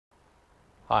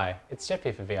Hi, it's Jeff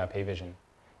here for VIP Vision.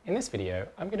 In this video,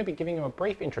 I'm going to be giving you a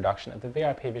brief introduction of the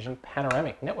VIP Vision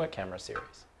Panoramic Network Camera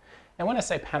series. Now when I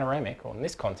say panoramic, or in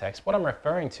this context, what I'm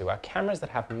referring to are cameras that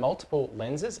have multiple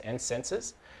lenses and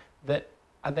sensors that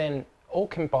are then all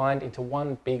combined into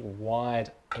one big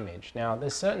wide image. Now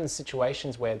there's certain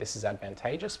situations where this is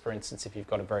advantageous. For instance, if you've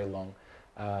got a very long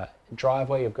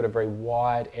driveway, you've got a very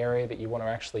wide area that you want to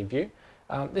actually view.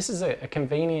 This is a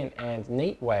convenient and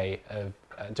neat way of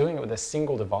doing it with a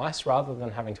single device rather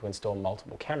than having to install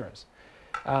multiple cameras.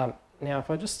 Now if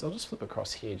I'll just flip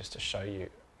across here just to show you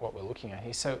what we're looking at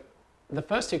here. So the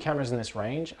first two cameras in this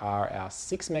range are our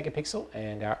 6 megapixel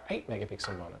and our 8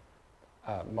 megapixel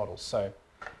models. So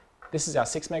this is our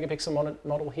 6 megapixel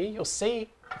model here. You'll see,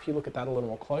 if you look at that a little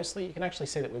more closely, you can actually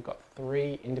see that we've got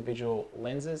 3 individual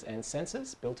lenses and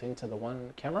sensors built into the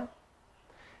one camera.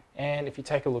 And if you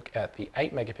take a look at the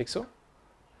 8 megapixel,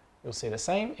 you'll see the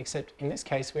same, except in this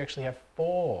case we actually have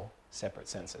 4 separate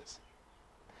sensors.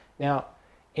 Now,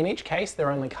 in each case they're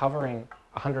only covering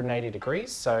 180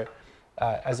 degrees, so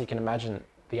as you can imagine,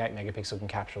 the 8 megapixel can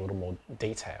capture a little more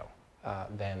detail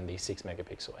than the 6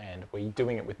 megapixel, and we're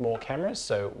doing it with more cameras,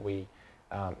 so we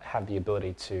have the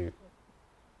ability to,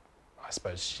 I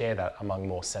suppose, share that among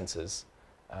more sensors.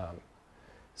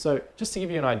 So just to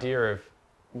give you an idea of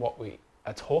what we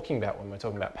are talking about when we're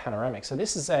talking about panoramic, so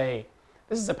this is a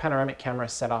panoramic camera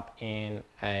set up in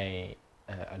a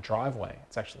driveway.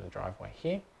 It's actually the driveway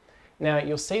here. Now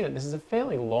you'll see that this is a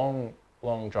fairly long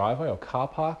driveway or car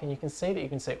park, and you can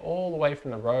see all the way from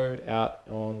the road out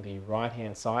on the right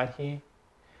hand side here,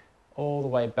 all the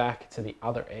way back to the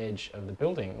other edge of the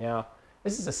building. Now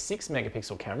this is a 6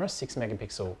 megapixel camera, 6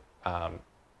 megapixel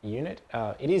unit.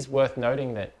 It is worth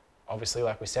noting that obviously,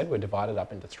 like we said, we're divided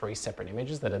up into 3 separate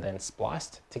images that are then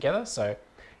spliced together. So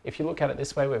if you look at it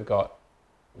this way, we've got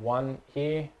 1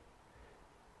 here,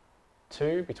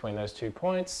 2 between those 2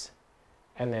 points,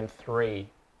 and then 3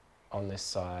 on this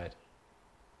side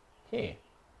here.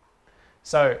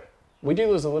 So we do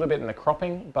lose a little bit in the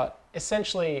cropping, but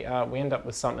essentially we end up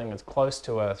with something that's close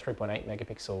to a 3.8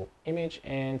 megapixel image.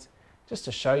 And just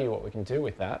to show you what we can do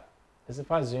with that is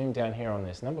if I zoom down here on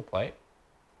this number plate,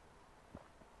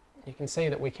 you can see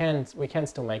that we can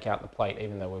still make out the plate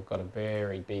even though we've got a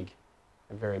very big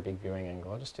viewing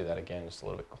angle. I'll just do that again just a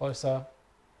little bit closer.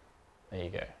 There you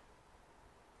go.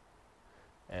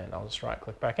 And I'll just right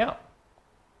click back out.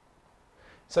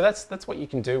 So that's what you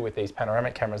can do with these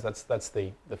panoramic cameras. That's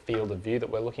the field of view that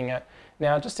we're looking at.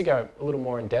 Now just to go a little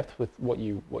more in depth with what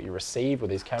you receive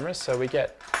with these cameras, so they're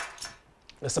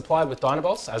supplied with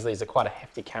Dynabolts. As these are quite a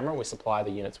hefty camera, we supply the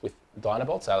units with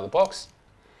Dynabolts out of the box.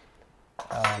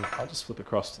 I'll just flip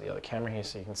across to the other camera here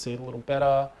so you can see it a little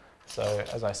better. So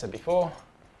as I said before,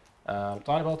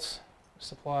 Dynabolts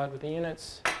supplied with the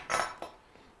units.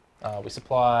 We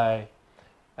supply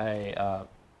a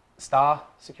star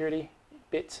security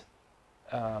bit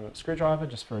screwdriver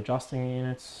just for adjusting the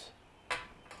units,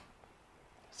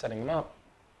 setting them up.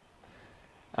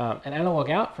 An analog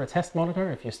out for a test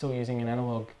monitor. If you're still using an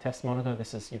analog test monitor, it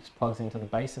just plugs into the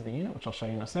base of the unit, which I'll show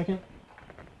you in a second.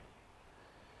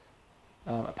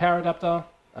 A power adapter,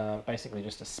 basically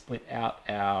just to split out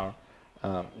our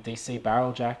DC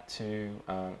barrel jack to,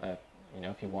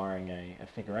 if you're wiring a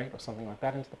figure 8 or something like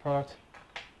that into the product.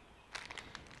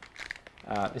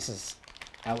 This is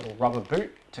our little rubber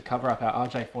boot to cover up our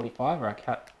RJ45 or our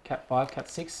Cat 5, Cat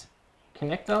 6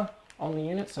 connector on the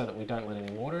unit so that we don't let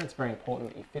any water. It's very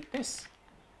important that you fit this.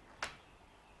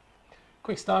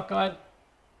 Quick start guide.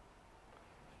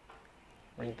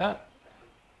 Read that.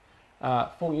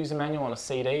 Full user manual on a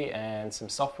CD and some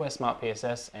software, Smart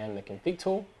PSS and the config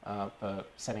tool for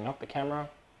setting up the camera,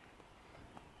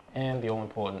 and the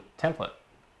all-important template.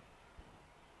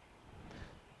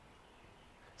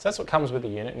 So that's what comes with the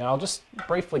unit. Now I'll just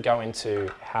briefly go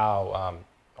into how,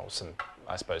 some,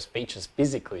 I suppose, features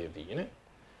physically of the unit.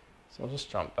 So I'll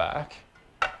just jump back.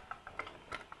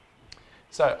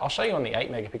 So I'll show you on the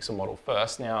 8 megapixel model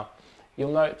first. Now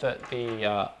you'll note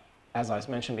that as I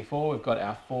mentioned before, we've got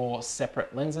our 4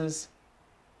 separate lenses.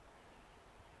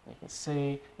 You can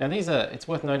see, now it's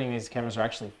worth noting these cameras are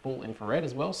actually full infrared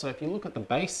as well. So if you look at the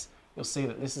base, you'll see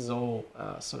that this is all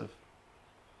sort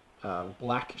of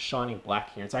black, shiny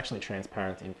black here. It's actually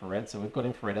transparent infrared. So we've got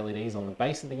infrared LEDs on the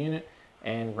base of the unit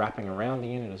and wrapping around the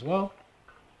unit as well.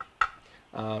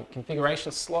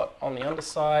 Configuration slot on the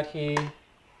underside here.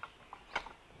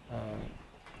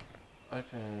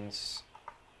 Opens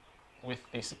with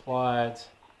the supplied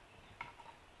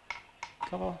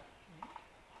cover,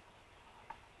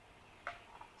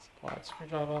 supplied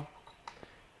screwdriver,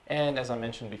 and as I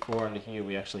mentioned before, under here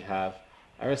we actually have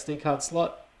our SD card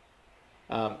slot,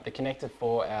 The connector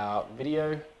for our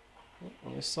video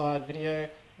on this side, video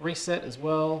reset as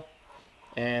well.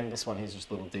 And this one here's just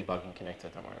a little debugging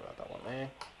connector, don't worry about that one there.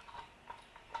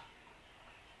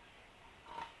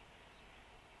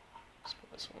 Just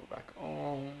put this one back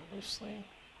on loosely.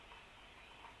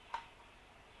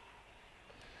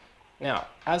 Now,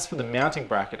 as for the mounting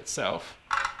bracket itself,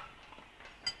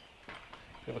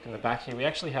 if you look in the back here, we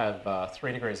actually have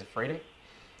 3 degrees of freedom.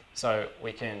 So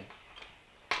we can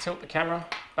tilt the camera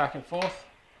back and forth.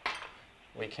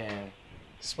 We can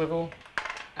swivel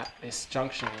at this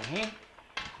junction in here.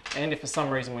 And if for some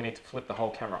reason we need to flip the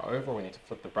whole camera over, we need to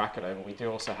flip the bracket over, we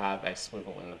do also have a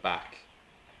swivel in the back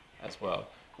as well.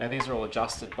 Now these are all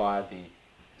adjusted by the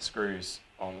screws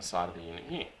on the side of the unit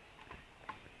here.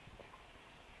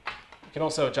 You can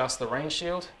also adjust the rain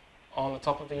shield on the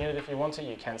top of the unit if you want to.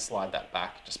 You can slide that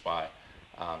back just by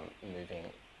moving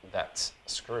that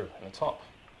screw in the top.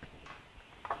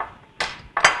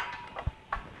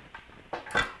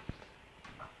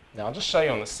 Now I'll just show you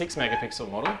on the 6 megapixel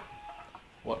model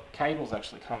what cables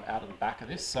actually come out of the back of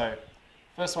this. So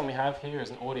first one we have here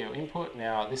is an audio input.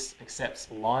 Now this accepts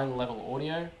line level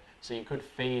audio, so you could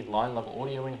feed line level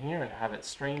audio in here and have it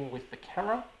stream with the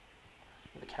camera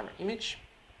image.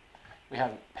 We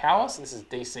have power, so this is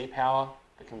DC power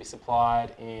that can be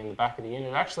supplied in the back of the unit.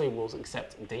 It actually will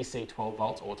accept DC 12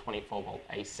 volts or 24 volt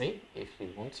AC if you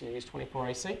want to use 24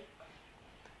 AC.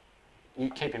 You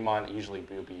keep in mind that usually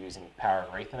we'll be using power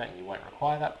over Ethernet and you won't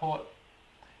require that port.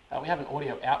 We have an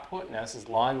audio output. Now this is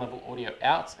line level audio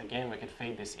out. Again, we could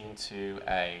feed this into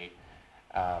an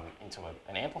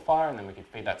amplifier, and then we could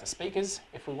feed that to speakers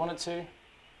if we wanted to.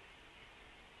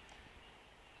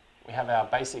 We have our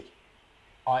basic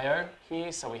I/O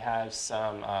here, so we have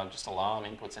some just alarm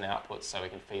inputs and outputs, so we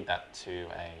can feed that to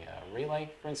a relay,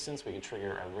 for instance. We could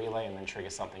trigger a relay and then trigger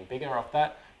something bigger off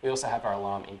that. We also have our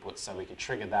alarm inputs, so we could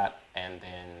trigger that and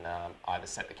then either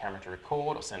set the camera to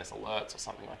record or send us alerts or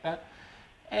something like that.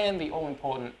 And the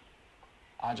all-important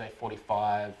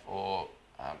RJ45 or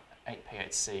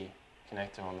 8P8C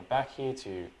connector on the back here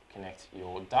to connect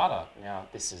your data. Now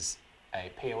this is a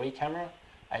PoE camera,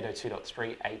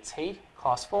 802.3 AT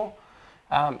class 4.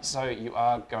 So you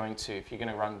are going to, if you're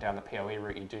going to run down the PoE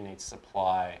route, you do need to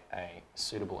supply a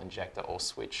suitable injector or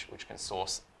switch which can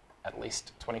source at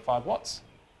least 25 watts.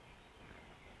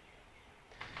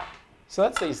 So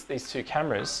that's these 2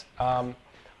 cameras.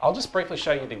 I'll just briefly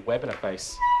show you the web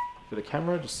interface for the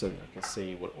camera just so that you can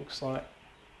see what it looks like.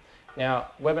 Now,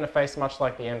 web interface, much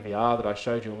like the NVR that I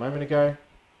showed you a moment ago,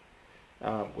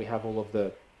 we have all of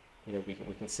the, we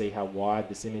can see how wide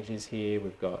this image is here.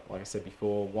 We've got, like I said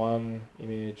before, 1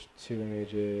 image, 2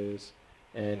 images,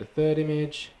 and a 3rd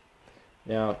image.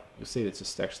 Now, you'll see it's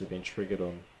just actually been triggered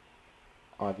on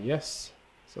IVS,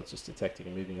 so it's just detecting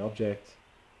a moving object.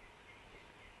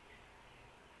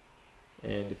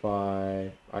 And if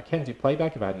I can do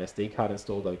playback. If I had an SD card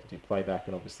installed, I could do playback,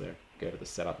 and obviously I go to the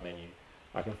setup menu.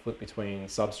 I can flip between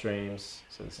substreams,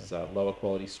 so this is a lower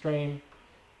quality stream,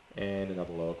 and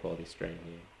another lower quality stream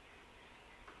here.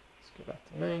 Let's go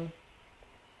back to main.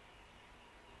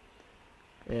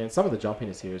 And some of the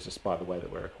jumpiness here is just by the way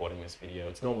that we're recording this video.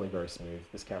 It's normally very smooth.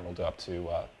 This camera will do up to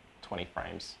 20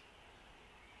 frames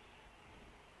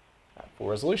at full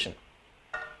resolution.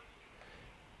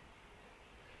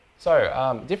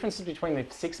 So differences between the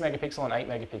 6 megapixel and 8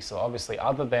 megapixel, obviously,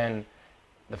 other than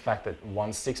the fact that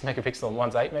one's 6 megapixel and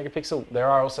one's 8 megapixel, there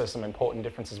are also some important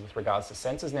differences with regards to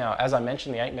sensors. Now, as I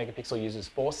mentioned, the 8 megapixel uses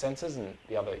 4 sensors and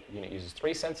the other unit uses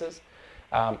 3 sensors.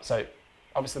 So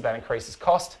obviously that increases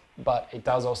cost, but it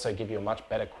does also give you a much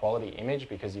better quality image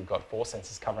because you've got 4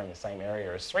 sensors covering the same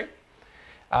area as 3.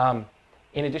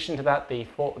 In addition to that, the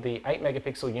 8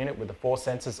 megapixel unit with the 4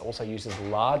 sensors also uses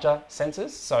larger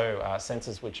sensors, so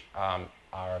sensors which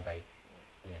are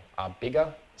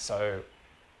bigger, so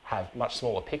have much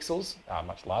smaller pixels,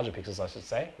 much larger pixels I should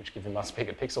say, which give you much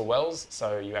bigger pixel wells,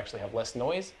 so you actually have less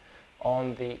noise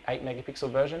on the 8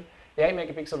 megapixel version. The 8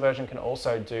 megapixel version can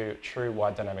also do true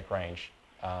wide dynamic range.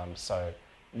 So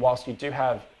whilst you do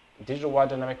have digital wide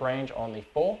dynamic range on the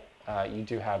 4, you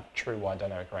do have true wide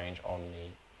dynamic range on the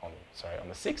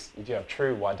 6, you do have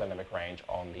true wide dynamic range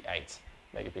on the 8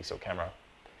 megapixel camera.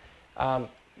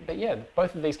 But yeah,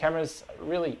 both of these cameras are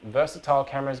really versatile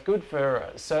cameras, good for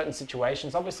certain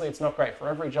situations. Obviously it's not great for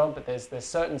every job, but there's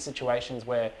certain situations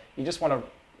where you just want to,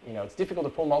 it's difficult to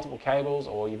pull multiple cables,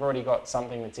 or you've already got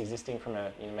something that's existing from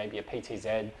a, maybe a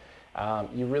PTZ.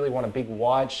 You really want a big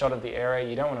wide shot of the area.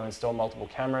 You don't want to install multiple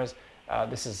cameras.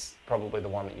 This is probably the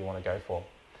one that you want to go for.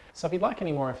 So if you'd like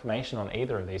any more information on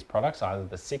either of these products, either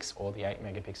the 6 or the 8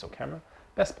 megapixel camera,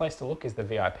 Best place to look is the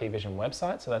VIP Vision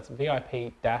website, so that's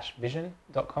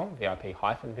vip-vision.com,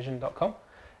 vip-vision.com,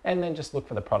 and then just look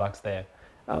for the products there.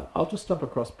 I'll just jump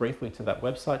across briefly to that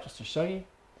website just to show you.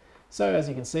 So as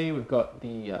you can see, we've got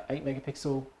the 8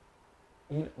 megapixel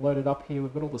unit loaded up here.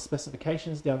 We've got all the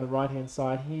specifications down the right hand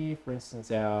side here. For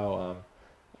instance, our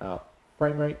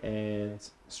frame rate and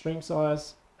stream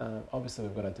size. Obviously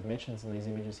we've got our dimensions in these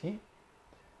images here.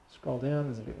 Scroll down,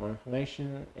 there's a bit more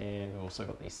information, and we've also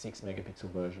got the 6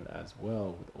 megapixel version as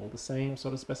well with all the same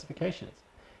sort of specifications.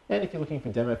 And if you're looking for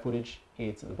demo footage,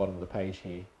 it's at the bottom of the page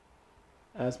here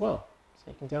as well,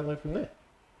 so you can download from there.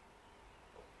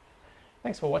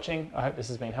 Thanks for watching. I hope this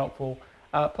has been helpful.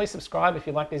 Please subscribe if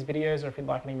you like these videos, or if you'd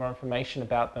like any more information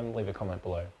about them, leave a comment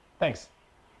below. Thanks.